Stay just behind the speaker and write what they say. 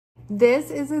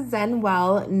This is a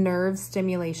ZenoWELL nerve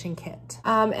stimulation kit.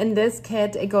 And this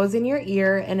kit, it goes in your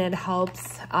ear and it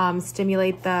helps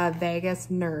stimulate the vagus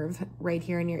nerve right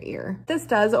here in your ear. This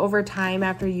does over time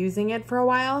after using it for a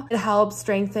while. It helps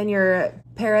strengthen your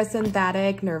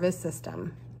parasympathetic nervous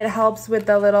system. It helps with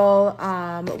the little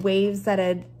waves that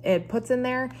it puts in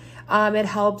there. It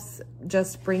helps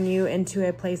just bring you into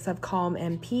a place of calm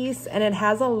and peace, and it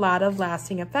has a lot of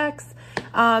lasting effects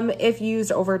if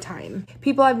used over time.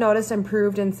 People have noticed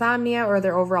improved insomnia or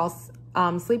their overall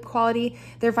sleep quality.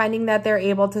 They're finding that they're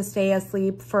able to stay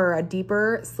asleep for a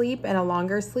deeper sleep and a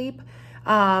longer sleep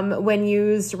when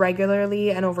used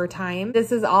regularly and over time.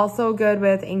 This is also good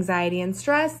with anxiety and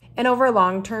stress, and over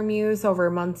long-term use,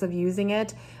 over months of using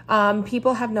it,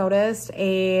 people have noticed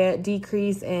a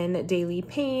decrease in daily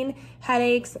pain,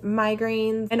 headaches,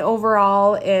 migraines, and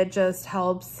overall it just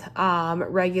helps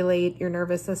regulate your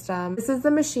nervous system. This is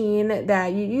the machine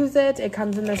that you use it. It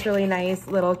comes in this really nice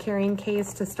little carrying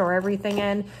case to store everything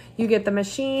in. You get the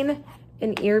machine,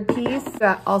 an earpiece,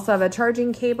 also have a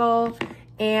charging cable,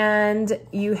 and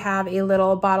you have a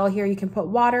little bottle here you can put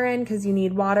water in because you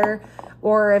need water.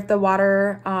 Or if the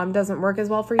water doesn't work as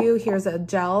well for you, here's a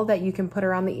gel that you can put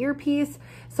around the earpiece.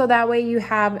 So that way you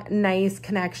have nice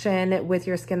connection with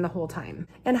your skin the whole time.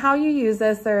 And how you use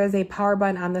this, there is a power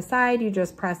button on the side. You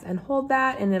just press and hold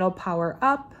that and it'll power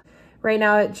up. Right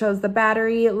now it shows the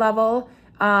battery level.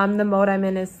 The mode I'm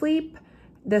in is sleep.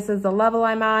 This is the level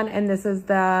I'm on, and this is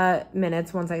the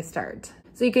minutes once I start.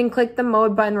 So you can click the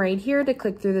mode button right here to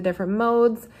click through the different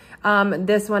modes.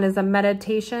 This one is a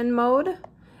meditation mode.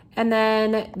 And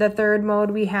then the third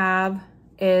mode we have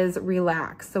is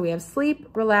relax. So we have sleep,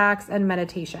 relax, and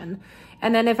meditation.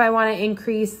 And then if I want to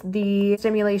increase the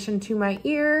stimulation to my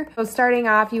ear, so starting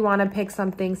off, you want to pick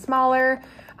something smaller.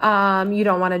 You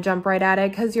don't want to jump right at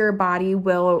it because your body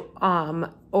will,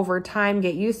 over time,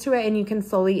 get used to it, and you can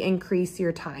slowly increase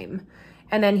your time.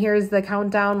 And then here's the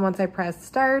countdown. Once I press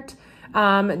start,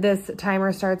 this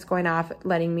timer starts going off,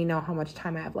 letting me know how much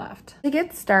time I have left. To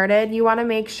get started, you want to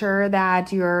make sure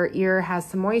that your ear has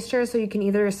some moisture, so you can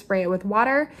either spray it with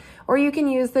water or you can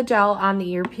use the gel on the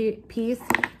earpiece.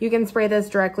 You can spray this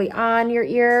directly on your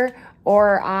ear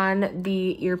or on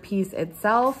the earpiece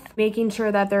itself, making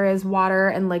sure that there is water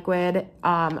and liquid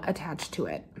attached to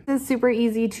it. This is super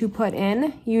easy to put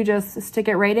in. You just stick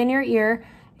it right in your ear.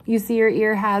 You see your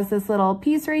ear has this little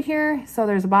piece right here. So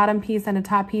there's a bottom piece and a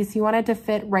top piece. You want it to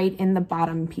fit right in the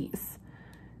bottom piece.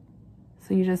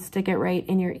 So you just stick it right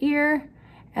in your ear,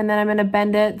 and then I'm gonna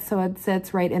bend it so it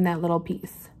sits right in that little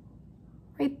piece,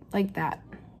 right like that.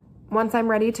 Once I'm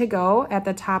ready to go, at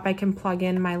the top I can plug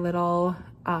in my little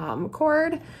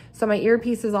cord. So my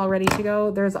earpiece is all ready to go.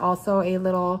 There's also a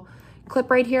little clip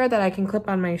right here that I can clip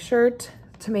on my shirt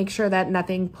to make sure that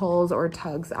nothing pulls or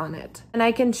tugs on it. And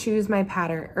I can choose my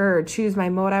pattern or choose my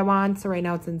mode I want. So right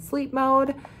now it's in sleep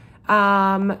mode.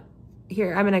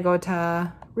 Here, I'm gonna go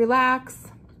to relax,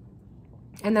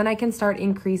 and then I can start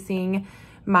increasing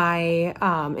my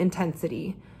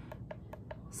intensity.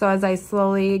 So as I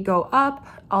slowly go up,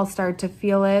 I'll start to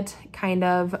feel it kind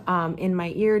of in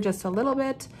my ear just a little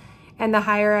bit. And the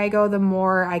higher I go, the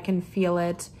more I can feel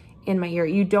it in my ear.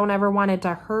 You don't ever want it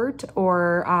to hurt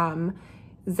or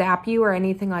zap you or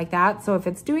anything like that. So if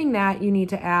it's doing that, you need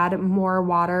to add more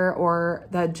water or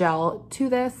the gel to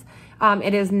this.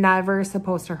 It is never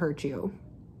supposed to hurt you.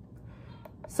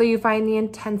 So you find the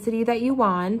intensity that you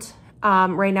want.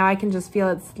 Right now I can just feel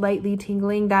it slightly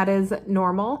tingling. That is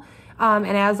normal. And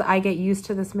as I get used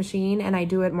to this machine and I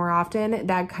do it more often,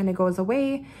 that kind of goes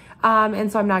away.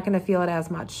 And so I'm not going to feel it as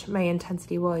much. My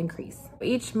intensity will increase.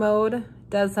 Each mode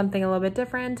does something a little bit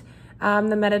different.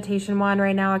 The meditation one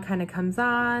right now, it kind of comes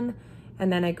on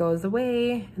and then it goes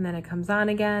away and then it comes on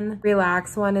again.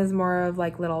 Relax one is more of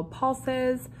like little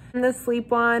pulses. And the sleep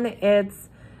one, it's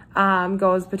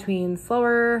goes between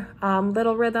slower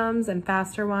little rhythms and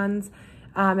faster ones.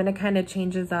 And it kind of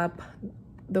changes up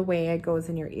the way it goes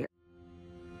in your ear.